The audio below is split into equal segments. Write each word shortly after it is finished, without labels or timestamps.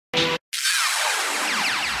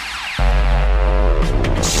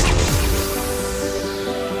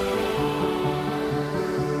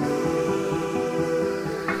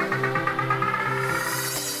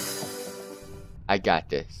I got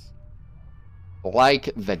this. Like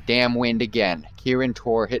the damn wind again. Kieran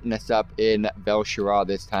Tor hitting us up in Velshira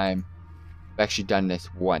this time. I've actually done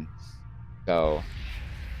this once. So,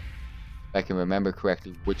 if I can remember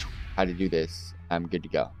correctly how to do this, I'm good to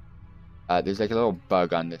go. There's like a little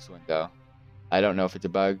bug on this one, though. I don't know if it's a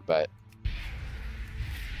bug, but...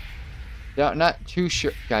 No, not too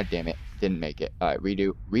sure. God damn it. Didn't make it. Alright,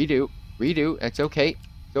 redo. It's okay.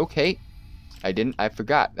 It's okay. I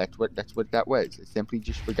forgot. That's what that was. I simply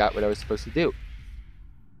just forgot what I was supposed to do.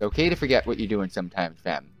 It's okay to forget what you're doing sometimes,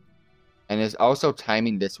 fam. And there's also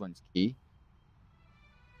timing this one's key.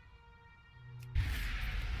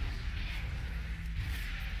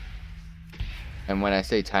 And when I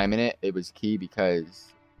say timing it, it was key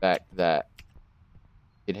because the fact that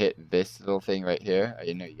it hit this little thing right here. I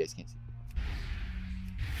didn't know you guys can't see.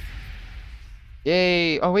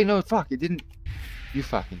 Yay! Oh wait, no, fuck, it didn't. You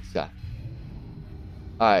fucking suck.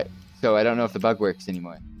 Alright, so I don't know if the bug works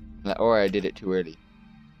anymore. Or I did it too early.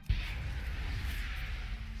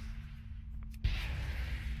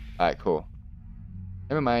 Alright, cool.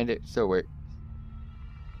 Never mind, it still works.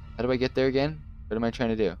 How do I get there again? What am I trying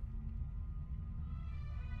to do?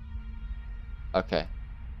 Okay.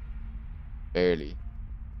 Barely.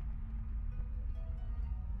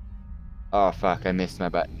 Oh fuck, I missed my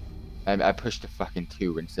button. I pushed the fucking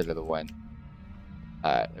 2 instead of the 1.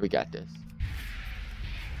 Alright, we got this.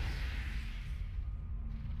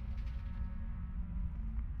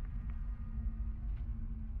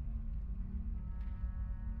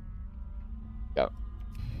 Go.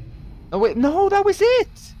 Oh wait, no, that was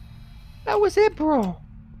it! That was it, bro!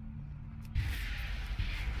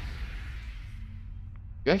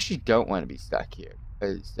 You actually don't want to be stuck here,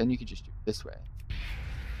 because then you could just do it this way.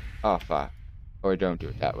 Oh fuck. Or don't do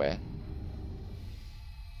it that way.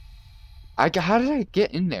 How did I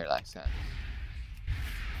get in there last time?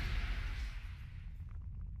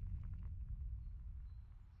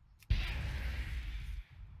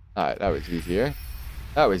 Alright, that was easier.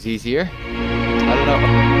 That was easier. I don't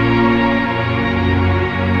know.